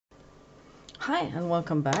Hi and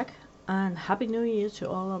welcome back, and Happy New Year to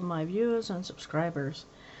all of my viewers and subscribers,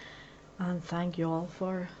 and thank you all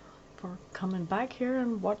for coming back here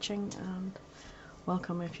and watching, and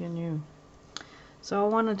welcome if you're new. So I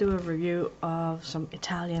want to do a review of some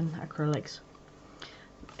Italian acrylics.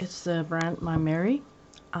 It's the brand Maimeri,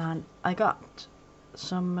 and I got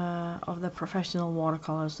some of the professional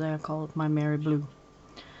watercolors there called Maimeri Blue,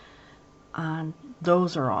 and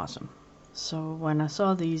those are awesome. So when I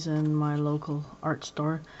saw these in my local art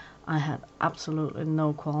store, I had absolutely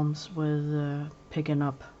no qualms with picking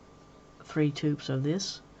up 3 tubes of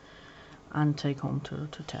this and take home to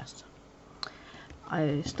test.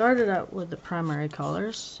 I started out with the primary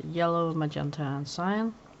colors, yellow, magenta and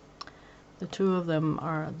cyan. The two of them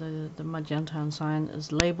are, the magenta and cyan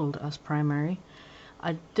is labeled as primary.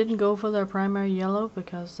 I didn't go for their primary yellow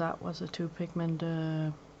because that was a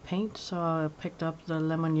 2-pigment paint, so I picked up the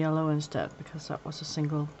lemon yellow instead because that was a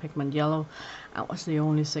single pigment yellow. That was the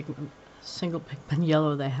only single pigment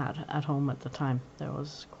yellow they had at home at the time. There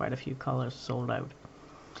was quite a few colors sold out.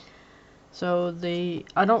 So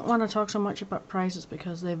I don't want to talk so much about prices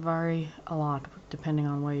because they vary a lot depending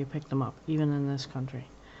on where you pick them up, even in this country.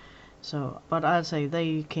 So, but I'd say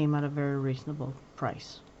they came at a very reasonable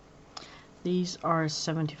price. These are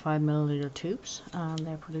 75 milliliter tubes and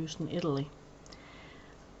they're produced in Italy.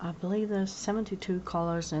 I believe there's 72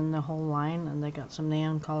 colors in the whole line, and they got some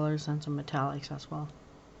neon colors and some metallics as well.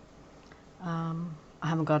 I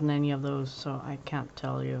haven't gotten any of those, so I can't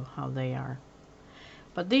tell you how they are.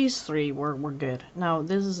 But these 3 were good. Now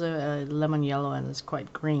this is a lemon yellow and it's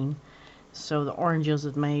quite green, so the oranges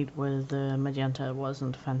it made with the magenta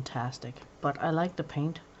wasn't fantastic. But I like the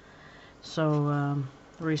paint, so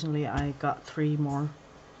recently I got 3 more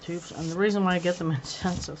tubes, and the reason why I get them in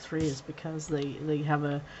sets of 3 is because they have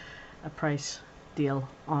a price deal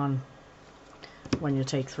on when you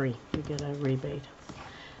take 3. You get a rebate.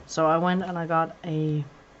 So I went and I got a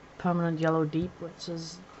permanent yellow deep, which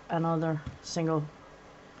is another single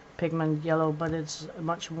pigment yellow, but it's a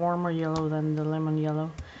much warmer yellow than the lemon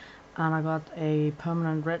yellow. And I got a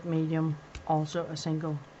permanent red medium, also a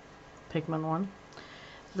single pigment one.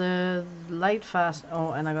 The light fast,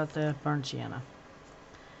 oh, and I got the burnt sienna.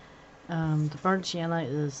 The burnt sienna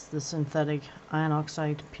is the synthetic iron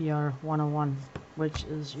oxide PR101, which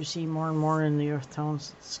is, you see more and more in the earth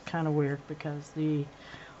tones. It's kind of weird because the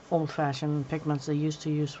old-fashioned pigments they used to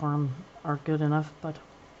use for them are good enough, but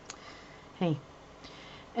hey.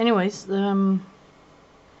 Anyways, the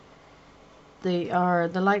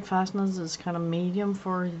light fastness is kind of medium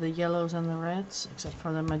for the yellows and the reds, except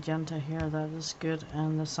for the magenta here, that is good,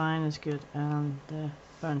 and the cyan is good, and the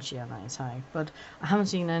burnt sienna is high. But I haven't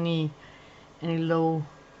seen any low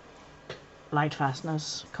light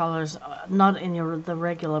fastness colors, not in the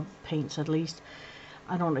regular paints at least.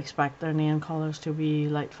 I don't expect their neon colors to be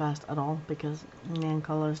light fast at all, because neon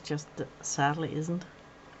colors just sadly isn't.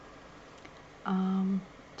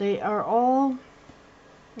 They are all,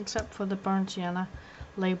 except for the burnt sienna,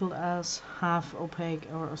 labeled as half opaque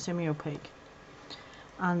or semi-opaque,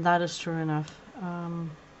 and that is true enough.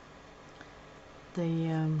 They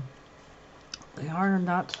are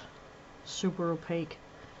not super opaque,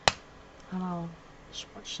 and I'll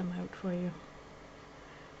swatch them out for you.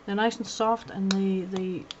 They're nice and soft, and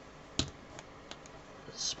they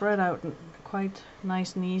spread out quite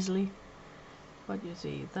nice and easily, but you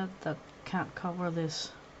see that can't cover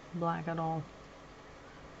this black at all.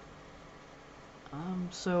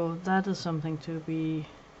 So that is something to be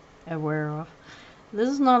aware of. This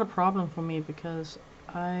is not a problem for me because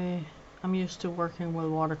I'm used to working with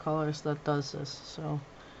watercolors that does this, so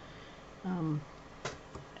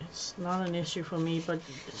it's not an issue for me, but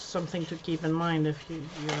it's something to keep in mind if you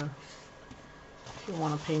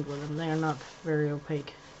want to paint with them. They are not very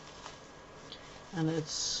opaque, and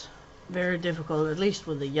it's very difficult, at least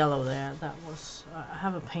with the yellow there. That was, I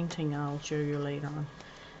have a painting I'll show you later on,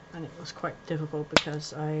 and it was quite difficult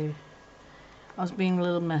because I was being a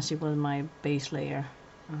little messy with my base layer,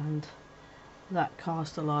 and that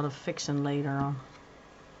caused a lot of fixing later on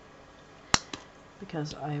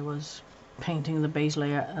because I was painting the base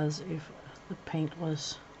layer as if the paint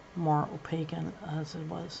was more opaque as it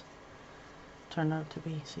was turned out to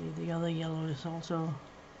be. See, the other yellow is also,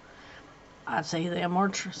 I'd say they are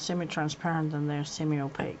more semi-transparent than they're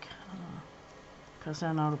semi-opaque, because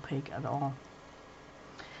they're not opaque at all.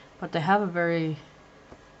 But they have a very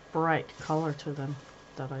bright color to them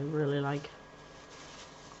that I really like.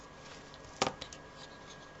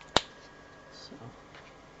 So,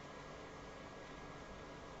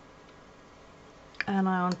 and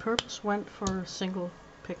I on purpose went for single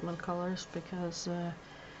pigment colors because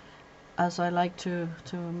as I like to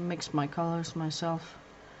mix my colors myself,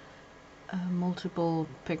 multiple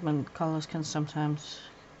pigment colors can sometimes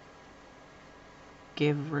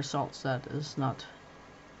give results that is not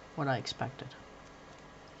what I expected.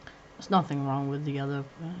 There's nothing wrong with the other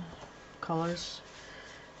colors.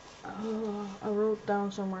 I wrote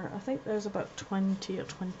down somewhere, I think there's about 20 or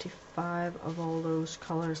 25 of all those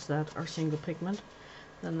colors that are single pigment.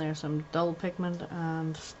 Then there's some dull pigment,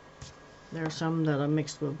 and there are some that are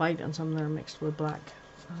mixed with white and some that are mixed with black.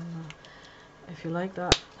 And, if you like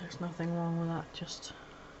that, there's nothing wrong with that. Just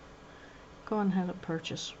go ahead and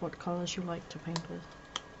purchase what colors you like to paint with.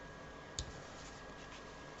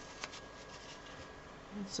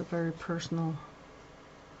 It's a very personal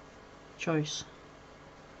choice.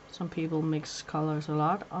 Some people mix colors a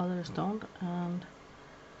lot, others don't, and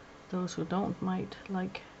those who don't might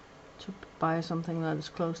like to buy something that is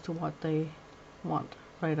close to what they want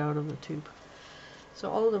right out of the tube.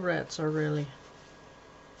 So all the reds are really,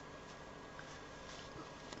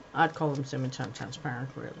 I'd call them semi-transparent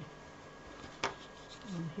really.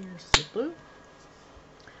 And here's the blue.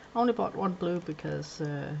 I only bought one blue because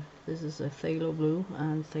this is a phthalo blue,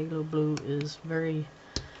 and phthalo blue is very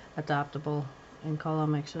adaptable in color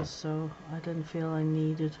mixes, so I didn't feel I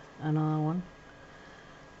needed another one.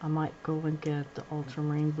 I might go and get the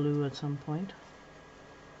ultramarine blue at some point.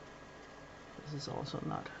 This is also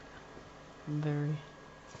not very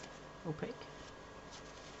opaque.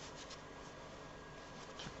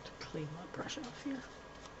 Trying to clean my brush off here.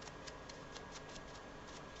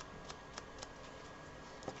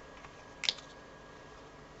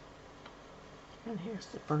 And here's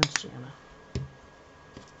the burnt sienna.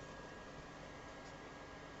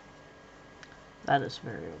 That is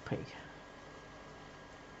very opaque.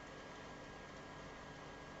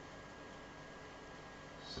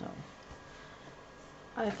 So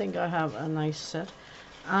I think I have a nice set.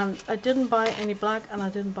 And I didn't buy any black and I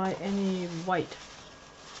didn't buy any white.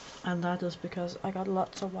 And that is because I got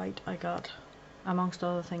lots of white. I got, amongst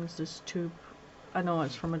other things, this tube. I know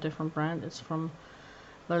it's from a different brand. It's from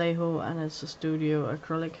Vallejo and it's a studio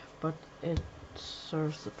acrylic, but it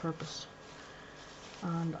serves the purpose.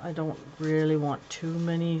 And I don't really want too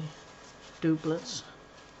many duplicates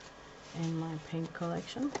in my paint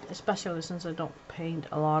collection, especially since I don't paint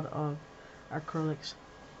a lot of acrylics.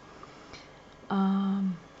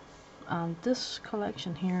 And this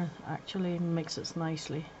collection here actually mixes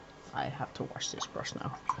nicely. I have to wash this brush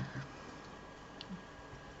now.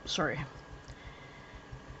 Sorry,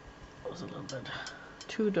 it was a little bit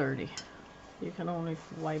too dirty. You can only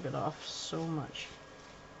wipe it off so much.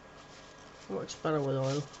 Works better with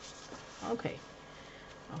oil. Okay,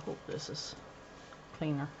 I hope this is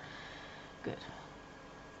cleaner. Good.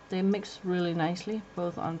 They mix really nicely,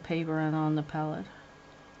 both on paper and on the palette.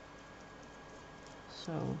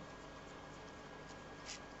 So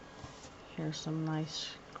here's some nice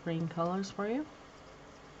green colors for you.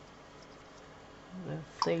 The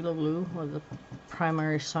phthalo blue, with the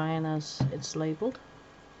primary cyan as it's labeled.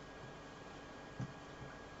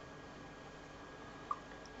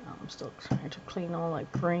 I'm still trying to clean all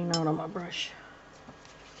that green out of my brush.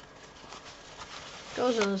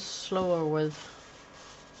 Goes a little slower with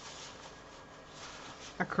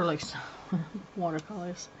acrylics,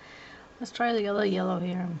 watercolors. Let's try the other yellow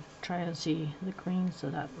here and try to see the greens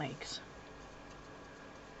that makes.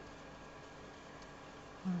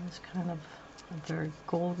 It's kind of a very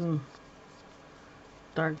golden,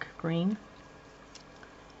 dark green.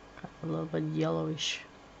 Got a little bit yellowish,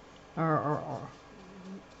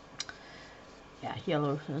 yeah,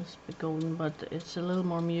 yellow is a bit golden, but it's a little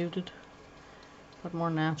more muted, but more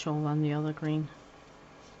natural than the other green.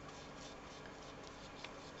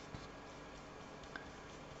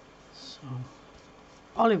 So,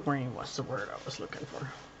 olive green was the word I was looking for.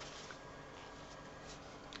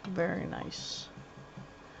 Very nice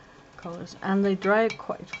colors, and they dry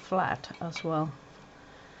quite flat as well,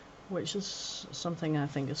 which is something I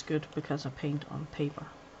think is good because I paint on paper.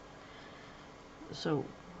 So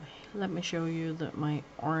let me show you my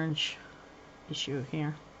orange issue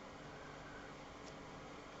here.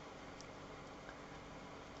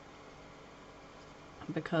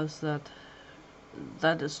 Because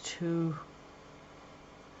that is too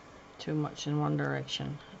much in one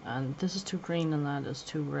direction, and this is too green and that is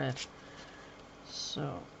too red.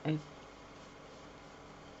 So it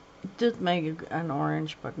did make an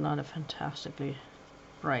orange, but not a fantastically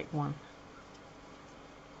bright one.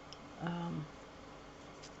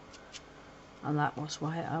 And that was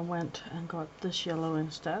why I went and got this yellow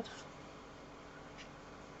instead.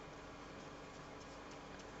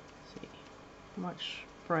 See, much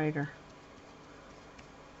brighter.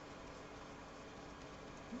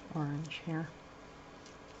 orange here.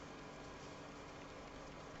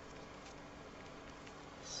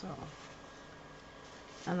 So,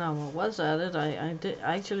 and now what was added, I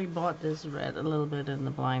actually bought this red a little bit in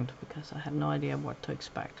the blind because I had no idea what to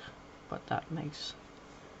expect, but that makes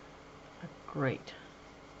a great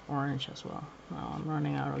orange as well. Now I'm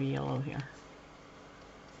running out of yellow here.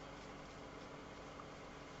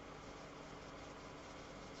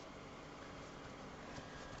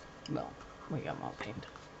 Well, we got more paint.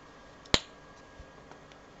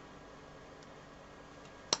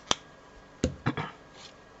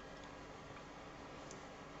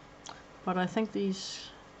 But I think these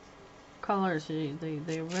colors,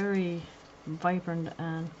 they're very vibrant,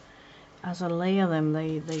 and as I layer them,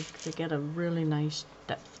 they get a really nice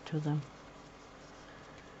depth to them.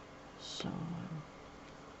 So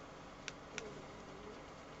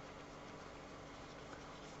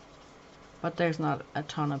but there's not a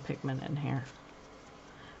ton of pigment in here,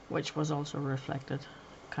 which was also reflected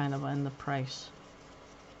kind of in the price.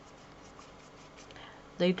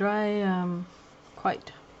 They dry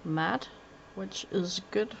quite matte, which is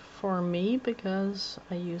good for me because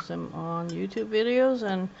I use them on YouTube videos,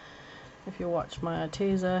 and if you watch my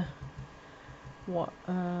Ateza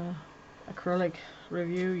acrylic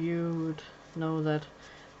review, you would know that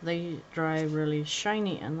they dry really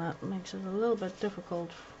shiny, and that makes it a little bit difficult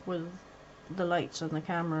with the lights and the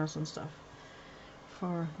cameras and stuff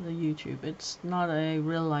for the YouTube. It's not a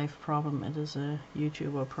real life problem, it is a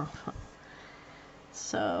YouTuber problem.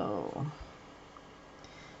 So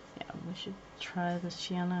yeah, we should try the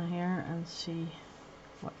sienna here and see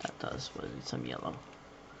what that does with some yellow.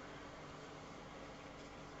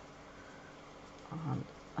 And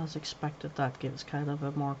as expected, that gives kind of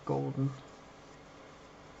a more golden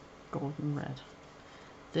red.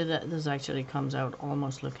 This actually comes out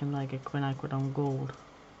almost looking like a quinacridone gold.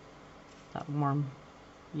 That warm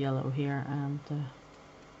yellow here, and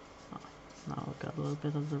oh, now we've got a little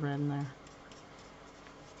bit of the red in there.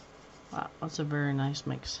 Wow, that's a very nice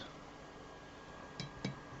mix.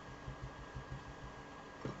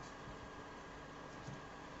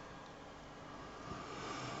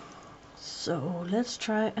 So let's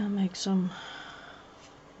try and make some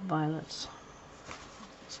violets.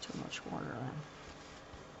 It's too much water on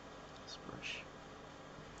this brush.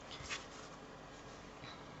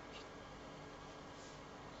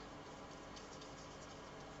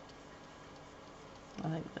 I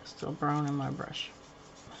think there's still brown in my brush.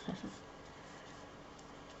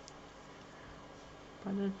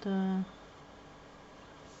 But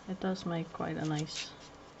it does make quite a nice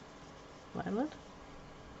violet.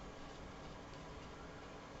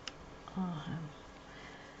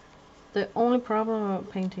 The only problem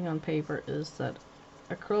about painting on paper is that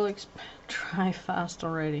acrylics dry fast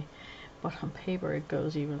already, but on paper it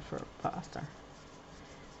goes even faster.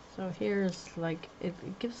 So here's like, it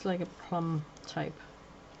gives like a plum type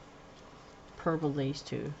purple, these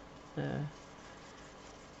two, the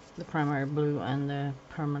primary blue and the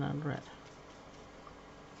permanent red.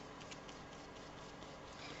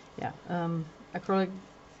 Yeah, acrylic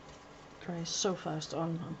dries so fast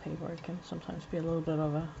on paper, it can sometimes be a little bit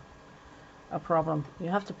of a problem. You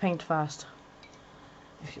have to paint fast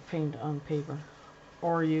if you paint on paper,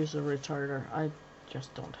 or use a retarder. I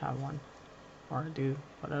just don't have one, or I do,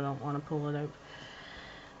 but I don't want to pull it out.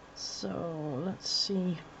 So let's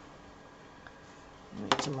see,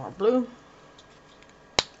 need some more blue.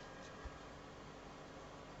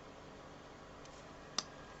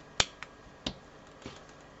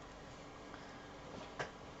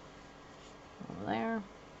 Over there,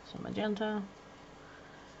 some magenta.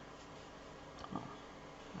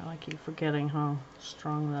 I keep forgetting how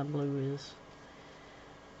strong that blue is,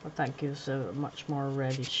 but that gives a much more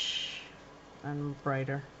reddish and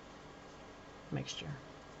brighter mixture.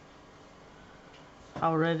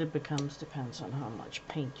 How red it becomes depends on how much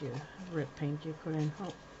paint red paint you put in.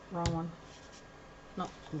 Oh, wrong one. No,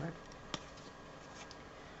 red.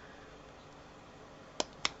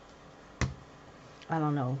 I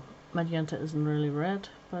don't know. Magenta isn't really red,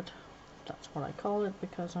 but that's what I call it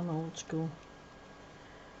because I'm old school.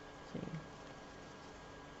 See.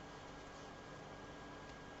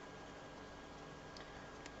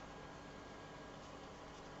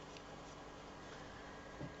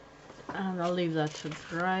 And I'll leave that to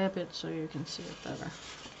dry a bit so you can see it better.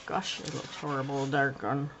 Gosh, it looks horrible dark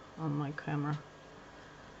on my camera.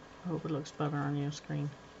 I hope it looks better on your screen.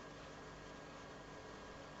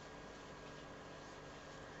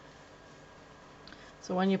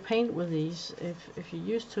 So when you paint with these, if you're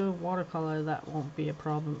used to watercolor, that won't be a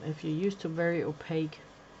problem. If you're used to very opaque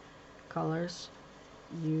colors,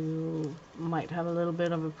 you might have a little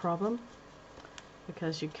bit of a problem.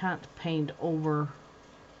 because you can't paint over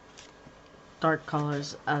dark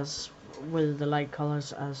colors as with the light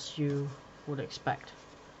colors as you would expect.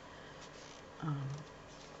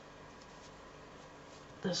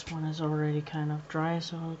 This one is already kind of dry,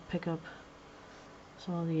 so I'll pick up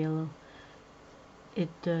some of the yellow.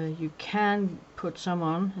 You can put some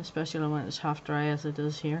on, especially when it's half dry as it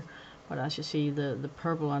is here, but as you see, the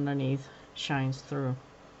purple underneath shines through.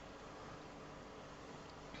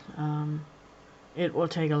 It will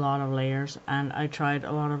take a lot of layers, and I tried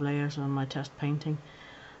a lot of layers on my test painting,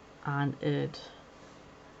 and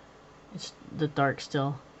the dark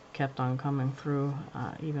still kept on coming through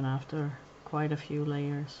even after quite a few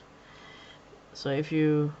layers. So if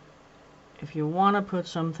you want to put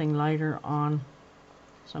something lighter on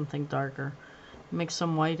something darker, mix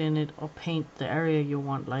some white in it, or paint the area you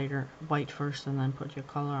want lighter white first and then put your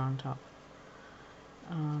color on top.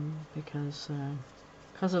 Because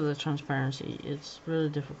of the transparency, it's really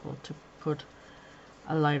difficult to put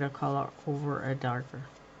a lighter color over a darker.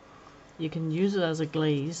 You can use it as a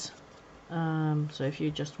glaze. So if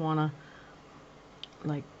you just wanna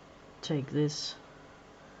like take this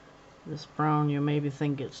brown, you maybe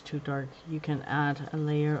think it's too dark, you can add a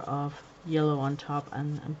layer of yellow on top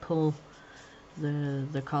and pull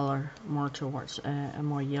the color more towards a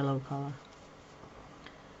more yellow color.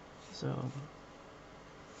 So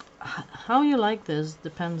how you like this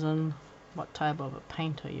depends on what type of a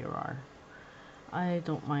painter you are. I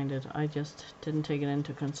don't mind it, I just didn't take it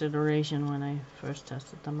into consideration when I first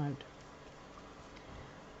tested them out.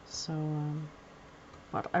 So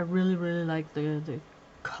but I really like the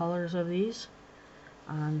colors of these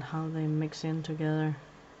and how they mix in together.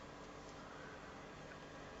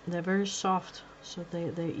 They're very soft, so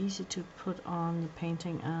they're easy to put on the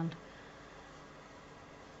painting, and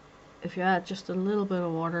if you add just a little bit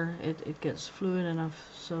of water, it gets fluid enough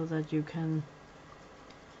so that you can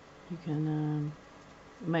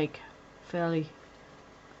make fairly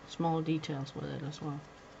small details with it as well,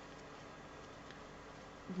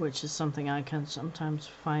 which is something I can sometimes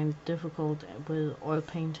find difficult with oil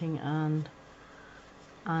painting and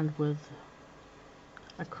with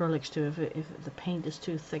acrylics too. If the paint is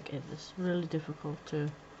too thick, it is really difficult to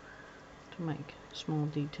make small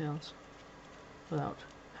details without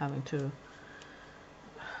having to,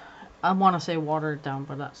 I want to say water it down,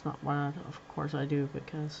 but that's not what of course I do,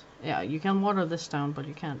 because yeah, you can water this down, but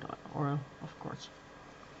you can't oil, of course,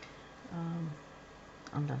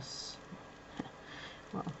 unless,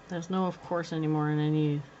 well, there's no of course anymore in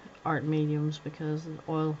any art mediums, because the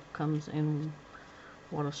oil comes in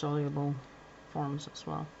water soluble forms as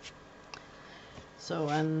well. So,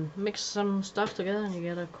 and mix some stuff together and you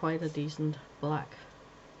get quite a decent black.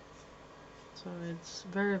 So it's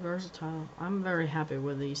very versatile. I'm very happy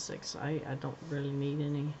with these 6. I don't really need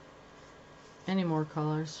any more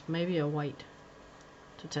colors. Maybe a white,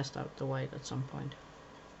 to test out the white at some point.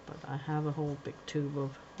 But I have a whole big tube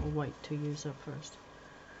of white to use up first.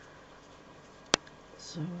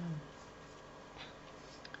 So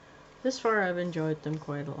this far I've enjoyed them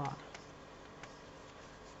quite a lot.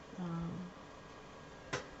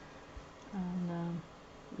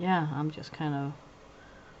 Yeah, I'm just kind of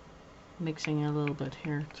mixing a little bit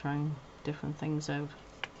here, trying different things out.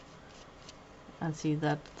 And see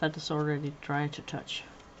that is already dry to touch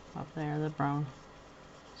up there, the brown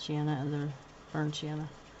sienna and the burnt sienna.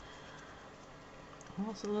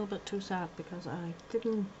 Well, it's a little bit too sad because I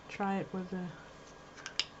didn't try it with the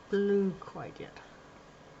blue quite yet.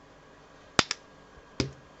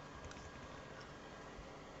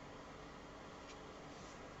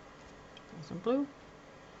 Some blue,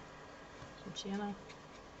 some sienna.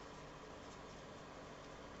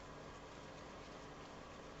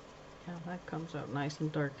 Yeah, that comes out nice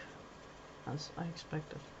and dark, as I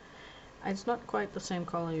expected. It's not quite the same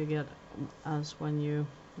color you get as when you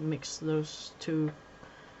mix those two,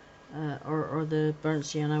 or the burnt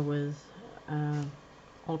sienna with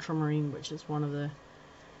ultramarine, which is one of the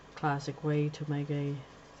classic way to make a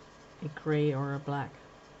grey or a black,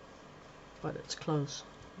 but it's close.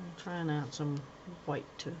 I'll try and add some white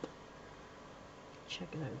to check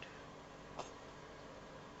it out.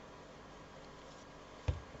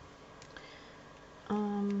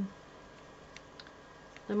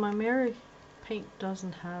 The Maimeri paint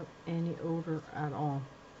doesn't have any odor at all.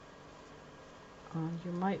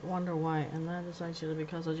 You might wonder why, and that is actually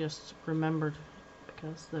because I just remembered,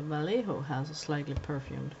 because the Vallejo has a slightly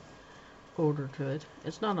perfumed odor to it.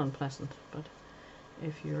 It's not unpleasant, but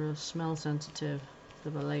if you're smell sensitive, the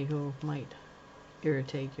Vallejo might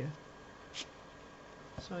irritate you.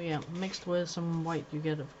 So yeah, mixed with some white, you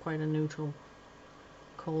get quite a neutral,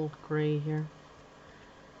 cold grey here.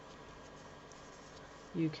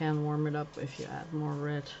 you can warm it up if you add more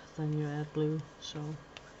red than you add blue, so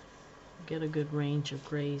get a good range of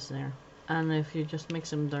grays there. And if you just mix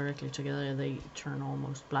them directly together, they turn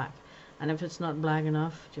almost black. And if it's not black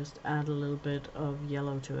enough, just add a little bit of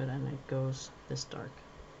yellow to it and it goes this dark.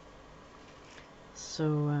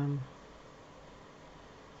 So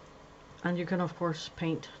and you can of course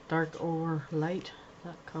paint dark over light.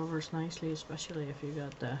 That covers nicely, especially if you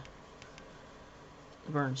got the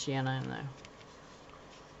burnt sienna in there.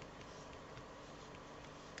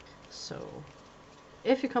 So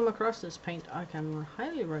if you come across this paint, I can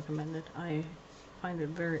highly recommend it. I find it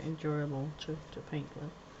very enjoyable to paint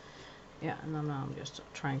with. Yeah, and then I'm just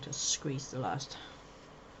trying to squeeze the last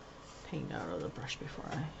paint out of the brush before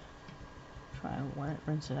I try and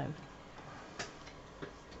rinse it out.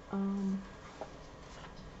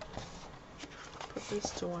 Put this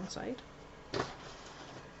to one side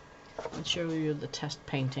and show you the test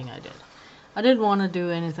painting I did. I didn't want to do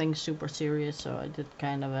anything super serious, so I did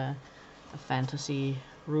kind of a fantasy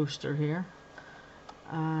rooster here.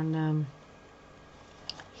 And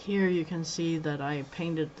here you can see that I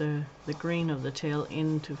painted the green of the tail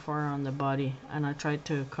in too far on the body, and I tried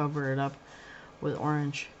to cover it up with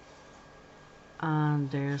orange. And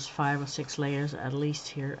there's 5 or 6 layers at least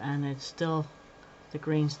here, and it's still, the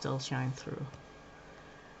green still shine through.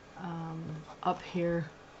 Up here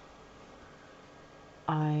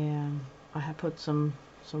I have put some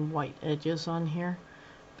white edges on here,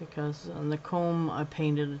 because on the comb I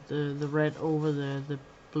painted the red over the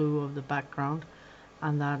blue of the background,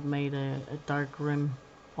 and that made a dark rim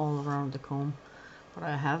all around the comb. But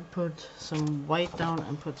I have put some white down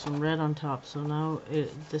and put some red on top, so now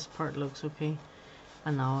this part looks okay.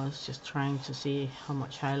 And now I was just trying to see how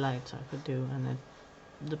much highlights I could do, and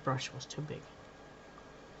the brush was too big.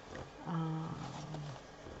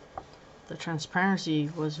 The transparency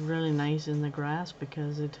was really nice in the grass,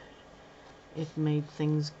 because it made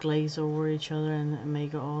things glaze over each other and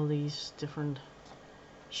make all these different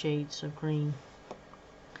shades of green.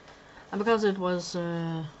 And because it was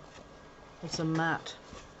it's a matte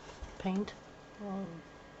paint, I'll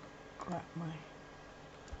grab my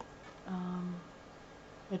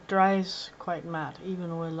it dries quite matte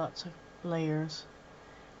even with lots of layers.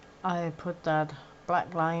 I put that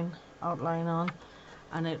black line outline on,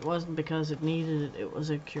 and it wasn't because it needed it, it was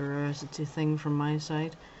a curiosity thing from my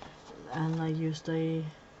side, and I used a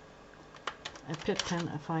pit pen,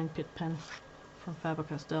 a fine pit pen from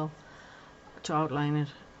Faber-Castell, to outline it,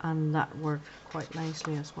 and that worked quite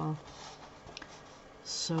nicely as well.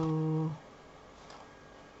 So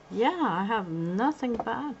yeah, I have nothing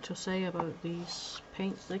bad to say about these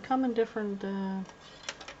paints. They come in different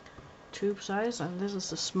tube size, and this is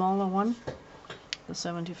the smaller one, the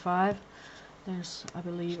 75. There's, I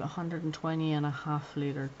believe, 120.5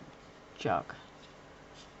 liter jug,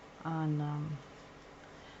 and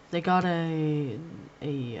they got a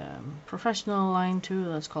professional line too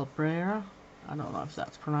that's called Brera. I don't know if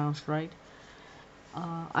that's pronounced right,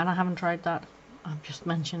 and I haven't tried that. I'm just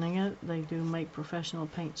mentioning it. They do make professional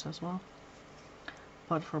paints as well,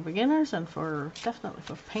 but for beginners and definitely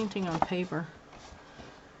for painting on paper,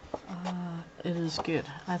 it is good.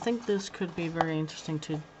 I think this could be very interesting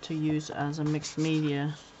to use as a mixed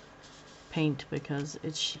media paint, because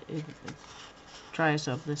it dries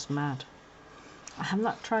up this matte. I have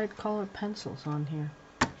not tried colored pencils on here.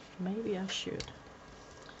 Maybe I should.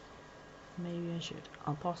 Maybe I should.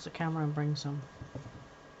 I'll pause the camera and bring some.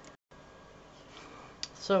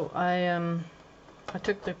 So I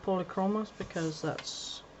took the polychromos because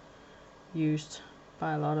that's used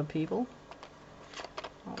by a lot of people.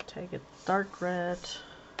 I'll take a dark red,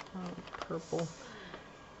 purple,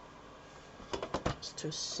 just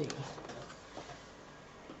to see.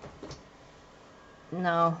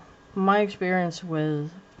 Now, my experience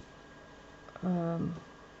with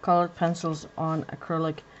colored pencils on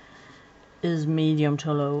acrylic is medium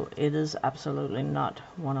to low. It is absolutely not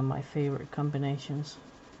one of my favorite combinations.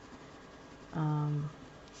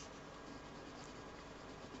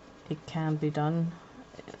 It can be done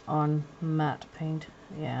on matte paint,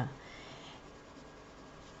 yeah.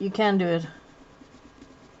 You can do it,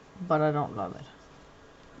 but I don't love it.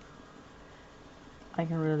 I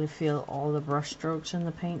can really feel all the brush strokes in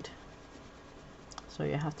the paint, so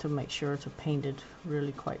you have to make sure to paint it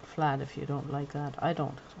really quite flat if you don't like that. I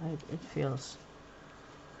don't. It feels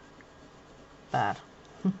bad.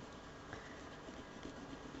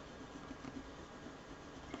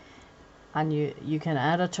 And you can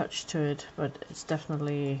add a touch to it, but it's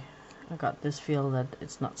definitely, I got this feel that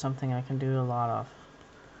it's not something I can do a lot of.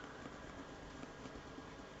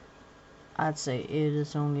 I'd say it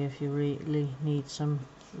is only if you really need some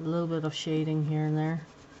a little bit of shading here and there,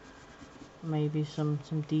 maybe some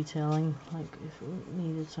detailing, like if we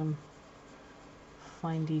needed some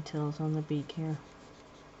fine details on the beak here.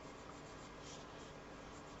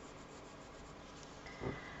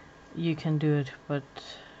 You can do it, but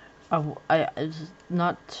it's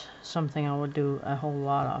not something I would do a whole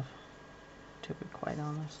lot of, to be quite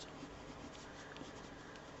honest.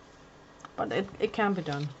 But it can be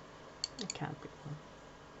done. It can be done.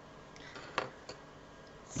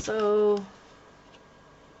 So,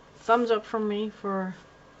 thumbs up from me for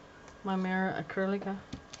Maimeri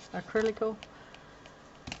acrilico.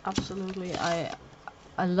 Absolutely, I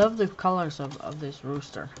love the colors of this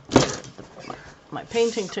rooster. My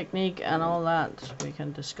painting technique and all that we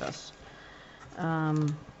can discuss.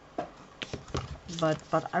 But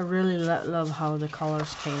I really love how the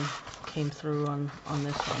colors came through on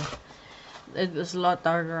this one. It was a lot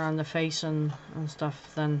darker on the face and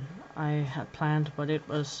stuff than I had planned, but I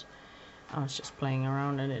was just playing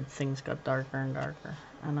around and things got darker and darker,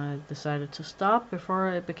 and I decided to stop before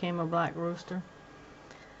it became a black rooster.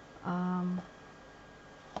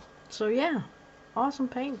 So yeah, awesome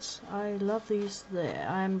paints. I love these.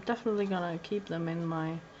 I'm definitely gonna keep them in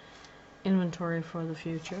my inventory for the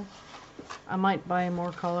future. I might buy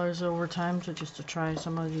more colors over time just to try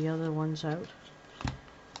some of the other ones out.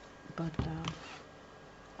 But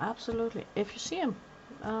absolutely, if you see them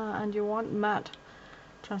and you want matte,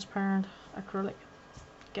 transparent acrylic,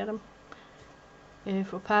 get them.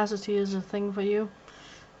 If opacity is a thing for you,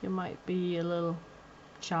 you might be a little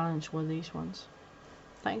challenged with these ones.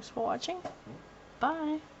 Thanks for watching.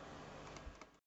 Bye.